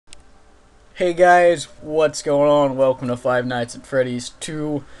Hey guys, what's going on? Welcome to Five Nights at Freddy's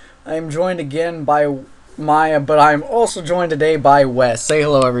 2. I am joined again by Maya, but I'm also joined today by Wes. Say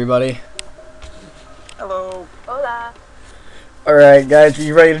hello, everybody. Hello. Hola. Alright, guys,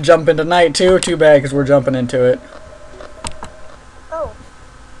 you ready to jump into night 2? Too bad, because we're jumping into it. Oh,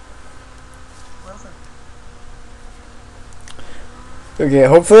 Okay,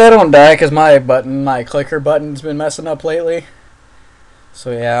 hopefully I don't die, because my clicker button's been messing up lately.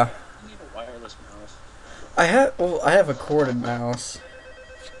 So yeah. You need a wireless mouse. I have a corded mouse.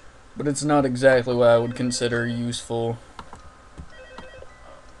 But it's not exactly what I would consider useful.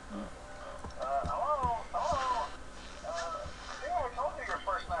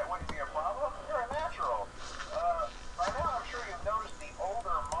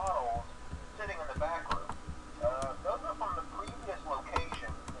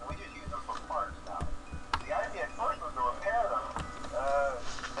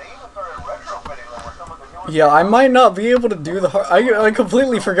 Yeah, I might not be able to do the I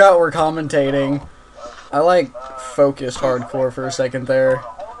completely forgot we're commentating. I like focused hardcore for a second there.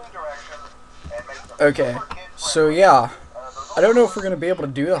 Okay, so yeah. I don't know if we're going to be able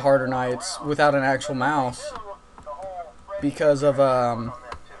to do the harder nights without an actual mouse. Because of, Yeah,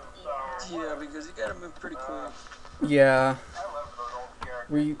 because you gotta move pretty quick. yeah.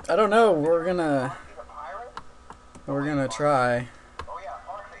 I don't know, we're gonna try.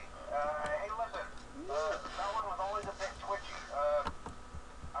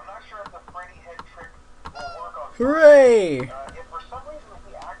 Hooray!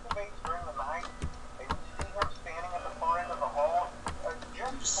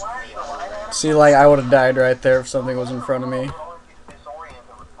 See, like, I would have died right there if something was in front of me.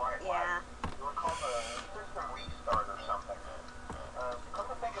 yeah.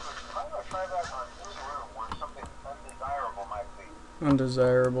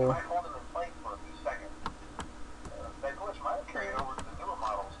 Undesirable.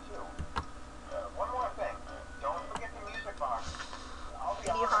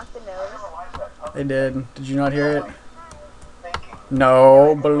 Did you honk the nose? I did. Did you not hear it?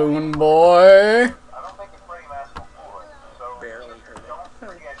 No, balloon boy. Barely heard it.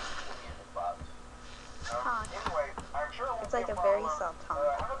 Honk. It's like a very soft honk.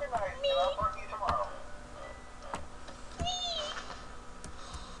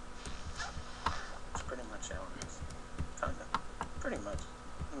 It's pretty much how it is. Kinda. Pretty much.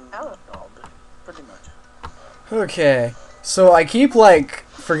 Oh. Not all, but pretty much. Okay. So I keep, like,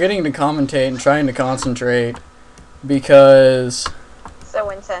 forgetting to commentate and trying to concentrate because,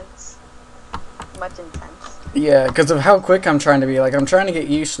 So intense. Much intense. yeah, because of how quick I'm trying to be. Like, I'm trying to get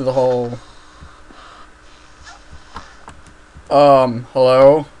used to the whole,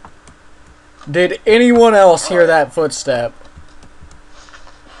 hello? Did anyone else hear that footstep?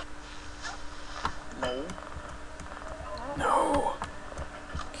 No. No.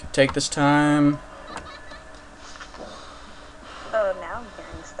 Take this time. Oh, now I'm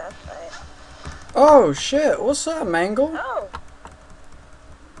hearing stuff, but... Oh, shit. What's up, Mangle? Oh!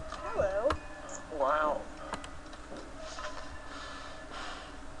 Hello. Wow.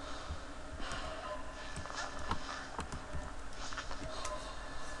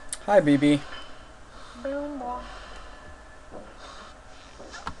 Hi, BB. Boom boom.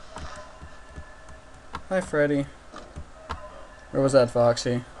 Hi, Freddy. Or was that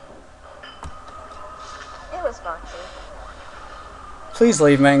Foxy? It was Foxy. Please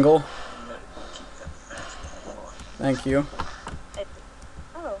leave, Mangle. I'm gonna keep that maximum. Hold on. Thank you.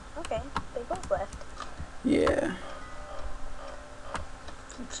 Oh, okay. They both left. Yeah.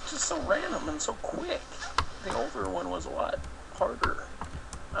 It's just so random and so quick. The older one was a lot harder.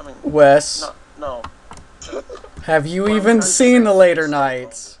 I mean, Wes, no. have you Well, I'm even trying to seen say the later they stayed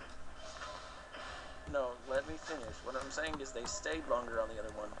nights? No, let me finish. What I'm saying is they stayed longer on the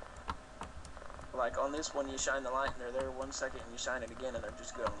other one. Like on this one, you shine the light and they're there 1 second, and you shine it again and they're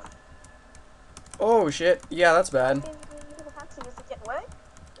just gone. Oh, shit. Yeah, that's bad. Foxy was again. What?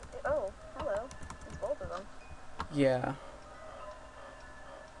 Oh, hello. It's both of them. Yeah.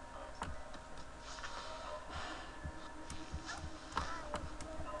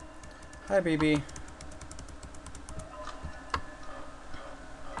 Hi, BB.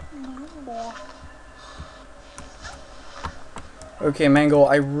 Okay, Mangle,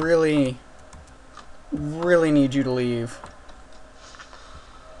 I really need you to leave.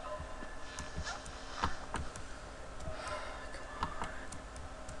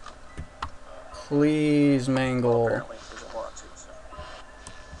 Please, Mangle. Apparently, there's a lot to, so.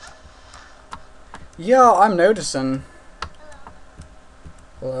 Yeah, I'm noticing.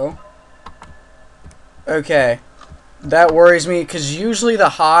 Hello? Okay. That worries me, because usually the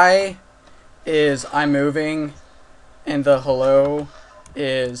high is I'm moving, and the hello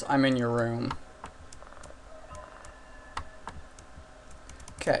is I'm in your room.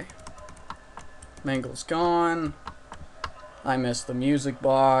 Okay. Mangle's gone. I missed the music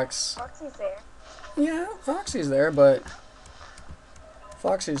box. Foxy's there. Yeah, Foxy's there, but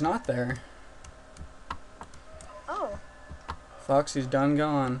Foxy's not there. Oh. Foxy's done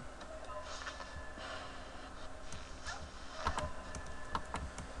gone.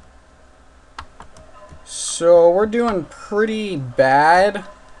 So we're doing pretty bad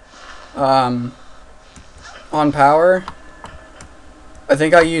on power. I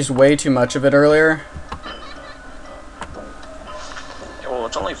think I used way too much of it earlier. Well,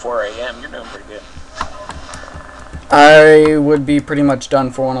 it's only 4 a.m. You're doing pretty good. I would be pretty much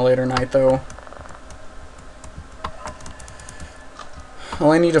done for on a later night, though. I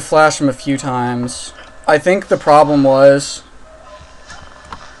only need to flash him a few times. I think the problem was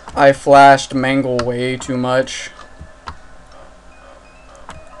I flashed Mangle way too much.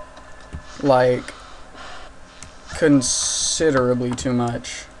 Like, considerably too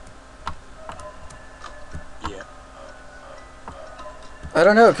much. Yeah. I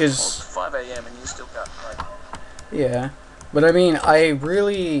don't know, Well, because... it's 5 a.m. and you still got, like... Yeah. But I mean, I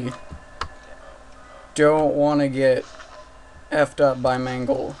really don't want to get effed up by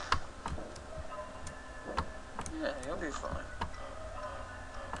Mangle. Yeah, you'll be fine.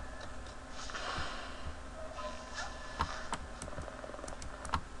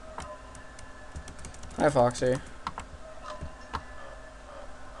 Hi, Foxy.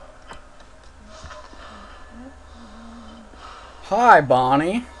 Hi,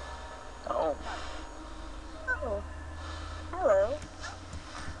 Bonnie. Oh, Oh. Hello.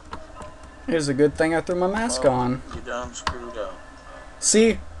 It is a good thing I threw my mask well, on. you done screwed up.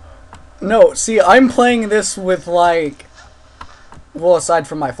 See? No, see, I'm playing this with, like... Well, aside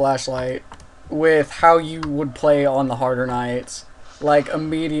from my flashlight, with how you would play on the harder nights. Like,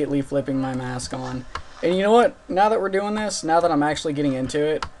 immediately flipping my mask on. And you know what? Now that we're doing this, now that I'm actually getting into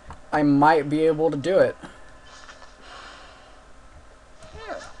it, I might be able to do it.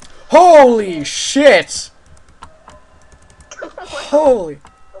 Yeah. Holy shit! Holy...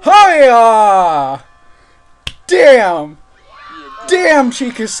 Hiya! Damn! Damn,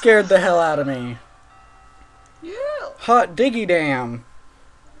 Chica scared the hell out of me. Yeah. Hot diggy damn.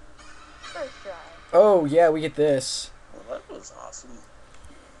 First try. Oh, yeah, we get this. Well, that was awesome.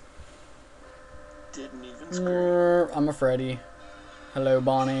 Didn't even scream. I'm a Freddy. Hello,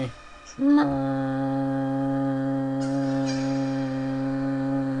 Bonnie.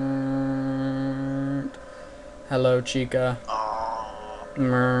 Hello, Chica.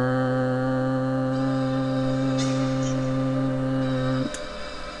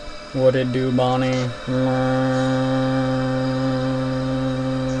 What it do, Bonnie?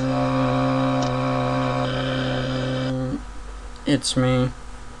 It's me.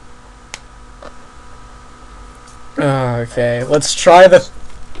 Okay, let's try the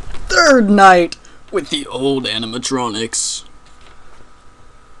third night with the old animatronics.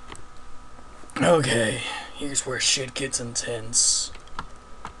 Okay, here's where shit gets intense.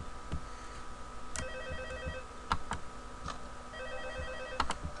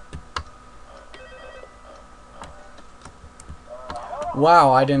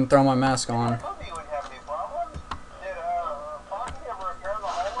 Wow, I didn't throw my mask on.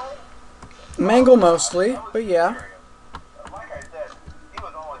 Mangle mostly, but yeah.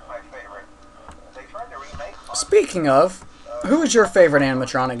 Speaking of, who is your favorite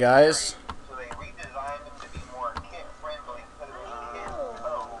animatronic, guys?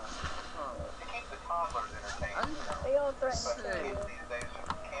 They all threaten to kill you.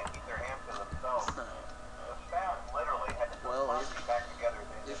 Well,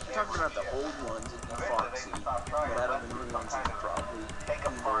 if you're talking about the old ones, it'd be Foxy. But out of the new ones, it's probably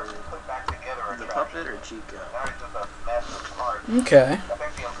either the puppet or Chica. Okay.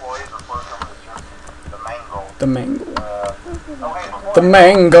 The mangle. The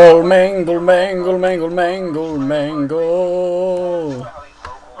mangle, mangle, mangle, mangle, mangle, mangle.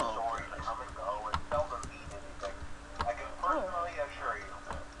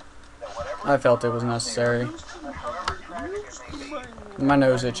 I felt it was necessary. My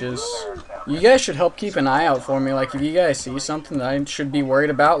nose itches. You guys should help keep an eye out for me. Like, if you guys see something that I should be worried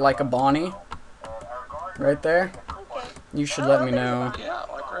about, like a Bonnie, right there, you should let me know. Yeah,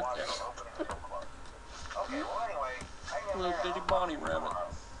 like right there. Little bitty Bonnie rabbit.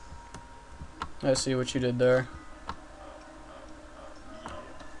 I see what you did there.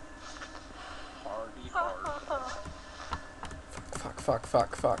 Hardy hard. Fuck, fuck,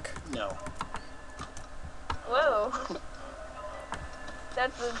 fuck, fuck. No. Whoa.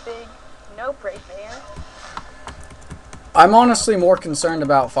 That's a big Nope, right there. I'm honestly more concerned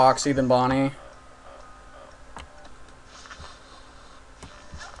about Foxy than Bonnie.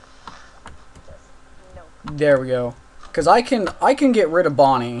 Just nope. There we go. Cause I can get rid of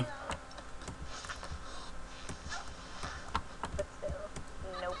Bonnie. But still,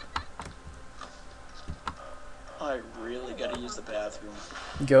 nope. I really gotta use the bathroom.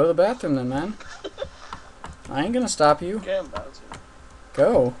 Go to the bathroom then, man. I ain't gonna stop you. Okay, I'm about to.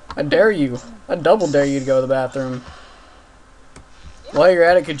 Go. I dare you. I double dare you to go to the bathroom. While you're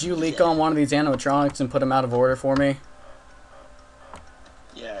at it, could you leak on one of these animatronics and put them out of order for me?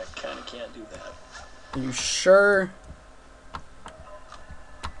 Yeah, I kinda can't do that. Are you sure? Yeah.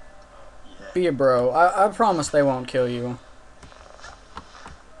 Be a bro. I promise they won't kill you.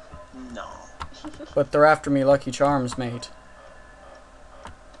 No. But they're after me Lucky Charms, mate.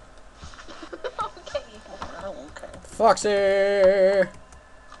 Okay. Oh, okay. Foxy! Oh,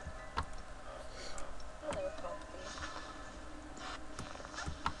 there was Foxy.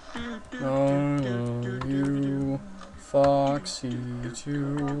 Oh, you, Foxy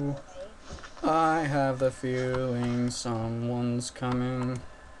too. I have the feeling someone's coming.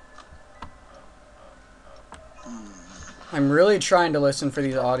 I'm really trying to listen for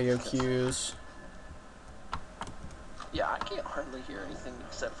these audio cues. Yeah, I can't hardly hear anything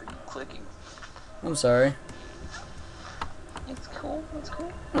except for you clicking. I'm sorry. It's cool, it's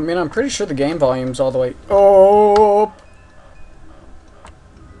cool. I mean, I'm pretty sure the game volume's all the way. Oh!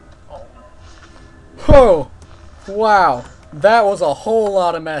 Oh! Wow. That was a whole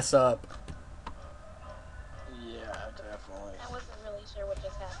lot of mess up. Yeah, definitely. I wasn't really sure what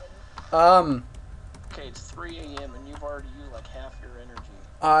just happened. Okay, it's 3 a.m. and you've already used like half your energy.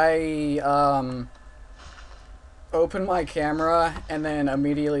 I, opened my camera and then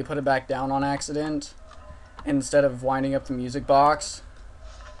immediately put it back down on accident instead of winding up the music box.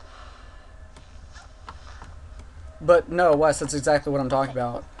 But no, Wes, that's exactly what I'm talking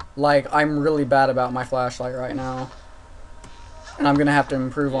about. Like, I'm really bad about my flashlight right now. And I'm gonna have to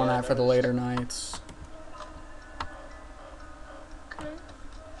improve on that for the later nights. Okay.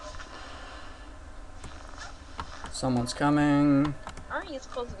 Someone's coming. Aren't you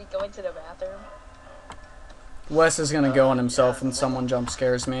supposed to be going to the bathroom? Wes is gonna go on himself when someone jump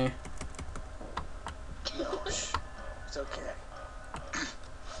scares me. No, it's okay. I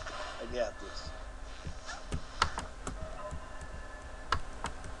got this.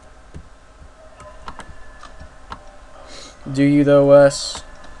 Do you though, Wes?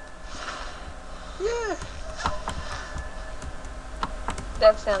 Yeah.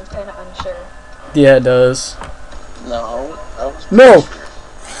 That sounds kind of unsure. Yeah, it does. No, I was No! sure.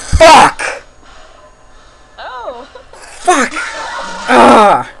 Fuck! Oh! Fuck!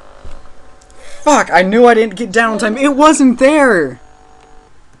 Ah! Fuck, I knew I didn't get down in time. It wasn't there!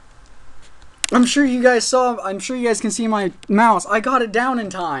 I'm sure you guys can see my mouse. I got it down in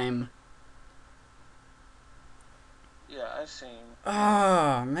time. Yeah, I seen.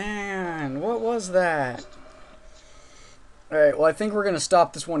 Ah, man. What was that? Alright, well, I think we're going to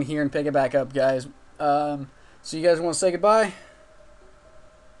stop this one here and pick it back up, guys. So you guys want to say goodbye?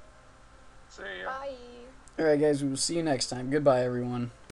 See ya. Bye. Alright, guys, we will see you next time. Goodbye, everyone.